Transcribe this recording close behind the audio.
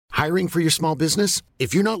Hiring for your small business?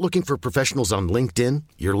 If you're not looking for professionals on LinkedIn,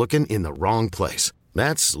 you're looking in the wrong place.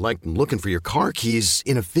 That's like looking for your car keys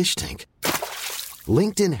in a fish tank.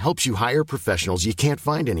 LinkedIn helps you hire professionals you can't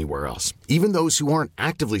find anywhere else, even those who aren't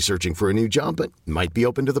actively searching for a new job but might be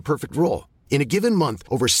open to the perfect role. In a given month,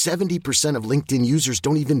 over 70% of LinkedIn users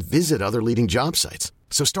don't even visit other leading job sites.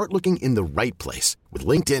 So start looking in the right place. With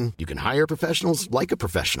LinkedIn, you can hire professionals like a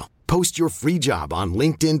professional. Post your free job on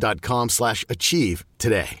linkedin.com/achieve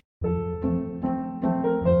today.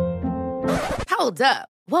 Hold up.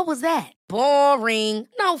 What was that? Boring.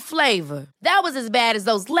 No flavor. That was as bad as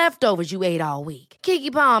those leftovers you ate all week.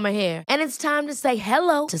 Keke Palmer here. And it's time to say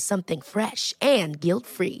hello to something fresh and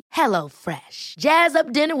guilt-free. Hello Fresh. Jazz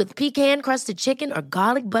up dinner with pecan-crusted chicken or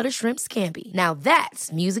garlic butter shrimp scampi. Now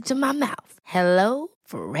that's music to my mouth. Hello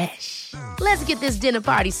Fresh. Let's get this dinner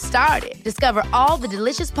party started. Discover all the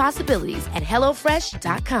delicious possibilities at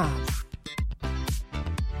hellofresh.com.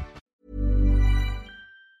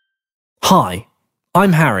 Hi,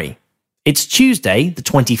 I'm Harry. It's Tuesday, the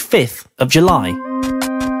 25th of July.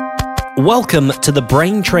 Welcome to the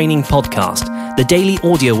Brain Training Podcast, the daily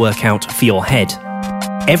audio workout for your head.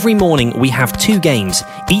 Every morning we have 2 games,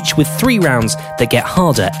 each with 3 rounds that get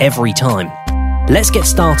harder every time. Let's get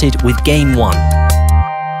started with Game 1.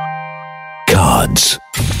 Cards.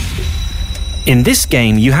 In this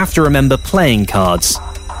game, you have to remember playing cards.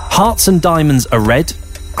 Hearts and diamonds are red,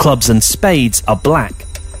 clubs and spades are black.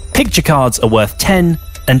 Picture cards are worth 10,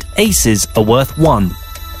 and aces are worth 1.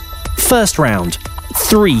 First round,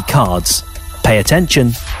 3 cards. Pay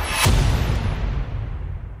attention.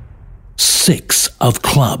 6 of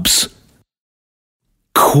clubs.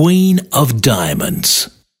 Queen of diamonds.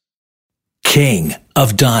 King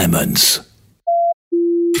of diamonds.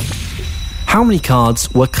 How many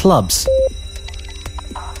cards were clubs?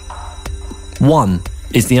 1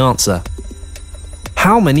 is the answer.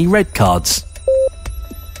 How many red cards?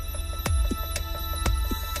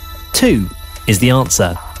 2 is the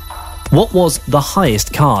answer. What was the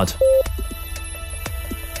highest card?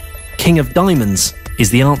 King of diamonds is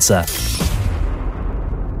the answer.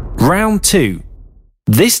 Round 2.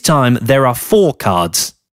 This time there are 4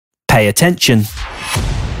 cards. Pay attention.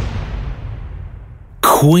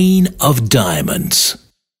 Queen of diamonds.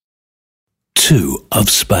 2 of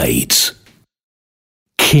spades.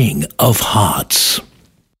 King of hearts.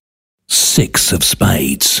 6 of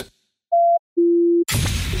spades.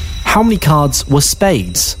 How many cards were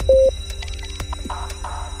spades?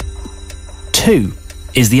 2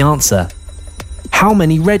 is the answer. How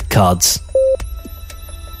many red cards?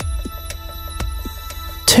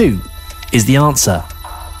 2 is the answer.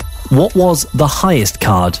 What was the highest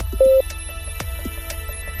card?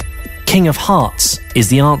 King of hearts is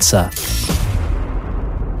the answer.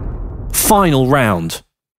 Final round.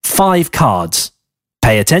 5 cards.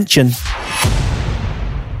 Pay attention.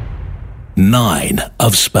 9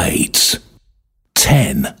 of spades.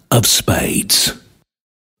 10 of spades.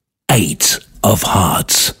 8 of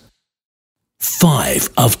hearts. 5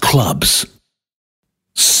 of clubs.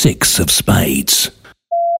 6 of spades.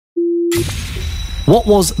 What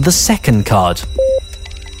was the second card?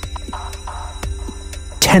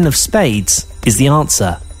 10 of spades is the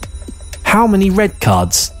answer. How many red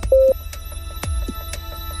cards?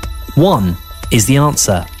 1 is the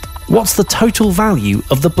answer. What's the total value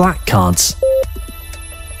of the black cards?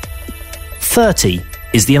 30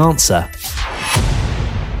 is the answer.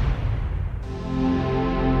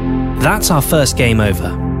 That's our first game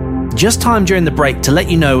over. Just time during the break to let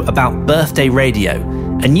you know about Birthday Radio,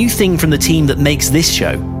 a new thing from the team that makes this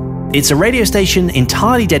show. It's a radio station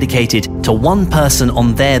entirely dedicated to one person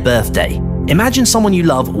on their birthday. Imagine someone you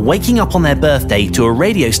love waking up on their birthday to a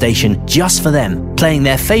radio station just for them, playing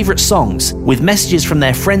their favourite songs with messages from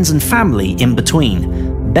their friends and family in between.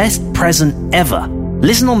 Best present ever.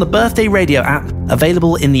 Listen on the Birthday Radio app,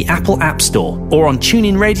 available in the Apple App Store, or on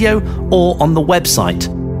TuneIn Radio, or on the website.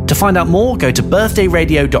 To find out more, go to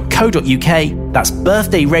birthdayradio.co.uk. That's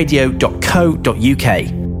birthdayradio.co.uk.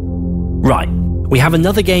 Right, we have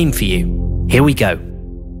another game for you. Here we go.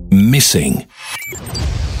 Missing.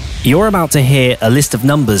 You're about to hear a list of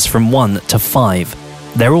numbers from 1 to 5.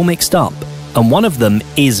 They're all mixed up, and one of them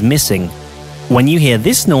is missing. When you hear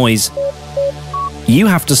this noise, you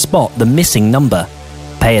have to spot the missing number.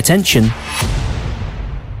 Pay attention.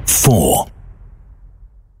 4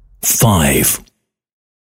 5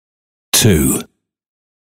 2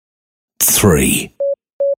 3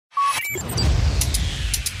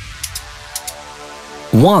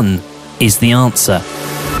 1 is the answer.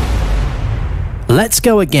 Let's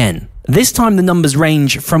go again. This time the numbers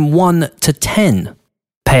range from 1 to 10.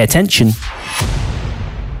 Pay attention.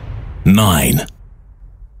 9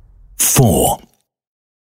 4,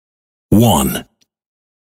 1,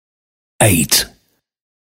 8,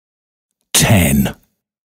 10,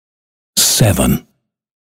 7,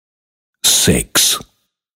 6,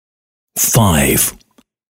 5,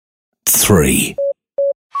 3.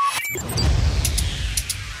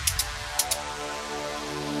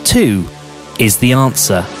 2 is the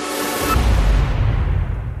answer.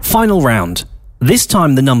 Final round. This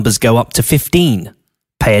time the numbers go up to 15.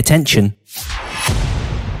 Pay attention.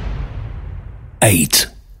 8,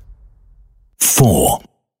 4,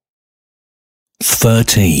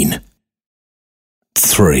 13,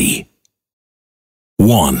 3,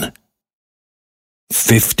 1,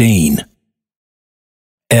 15,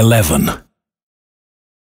 11,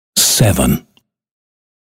 7,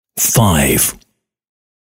 5,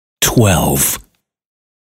 12,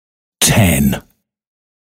 10,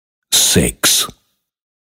 6,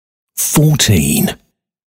 14,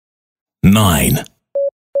 9.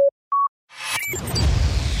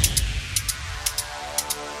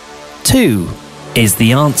 2 is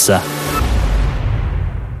the answer.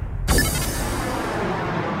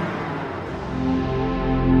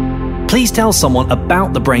 Please tell someone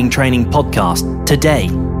about the Brain Training Podcast today.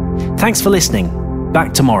 Thanks for listening.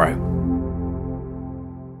 Back tomorrow.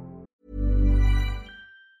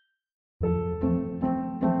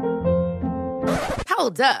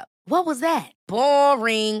 Hold up. What was that?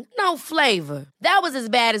 Boring. No flavor. That was as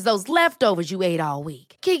bad as those leftovers you ate all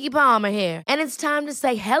week. Keke Palmer here. And it's time to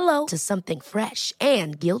say hello to something fresh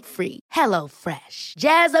and guilt-free. Hello Fresh.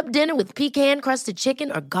 Jazz up dinner with pecan-crusted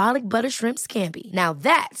chicken or garlic butter shrimp scampi. Now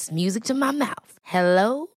that's music to my mouth.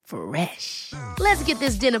 Hello Fresh. Let's get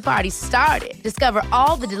this dinner party started. Discover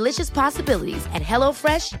all the delicious possibilities at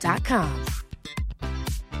HelloFresh.com.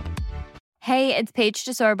 Hey, it's Paige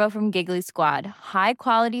DeSorbo from Giggly Squad. High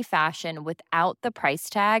quality fashion without the price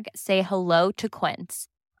tag. Say hello to Quince.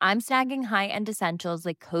 I'm snagging high-end essentials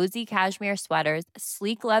like cozy cashmere sweaters,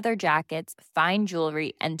 sleek leather jackets, fine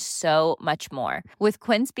jewelry, and so much more. With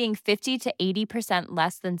Quince being 50 to 80%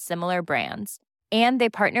 less than similar brands. And they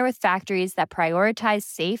partner with factories that prioritize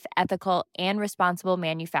safe, ethical, and responsible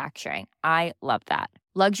manufacturing. I love that.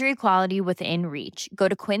 Luxury quality within reach. Go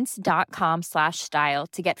to quince.com/style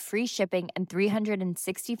to get free shipping and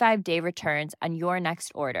 365-day returns on your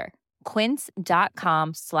next order.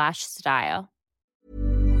 Quince.com/style.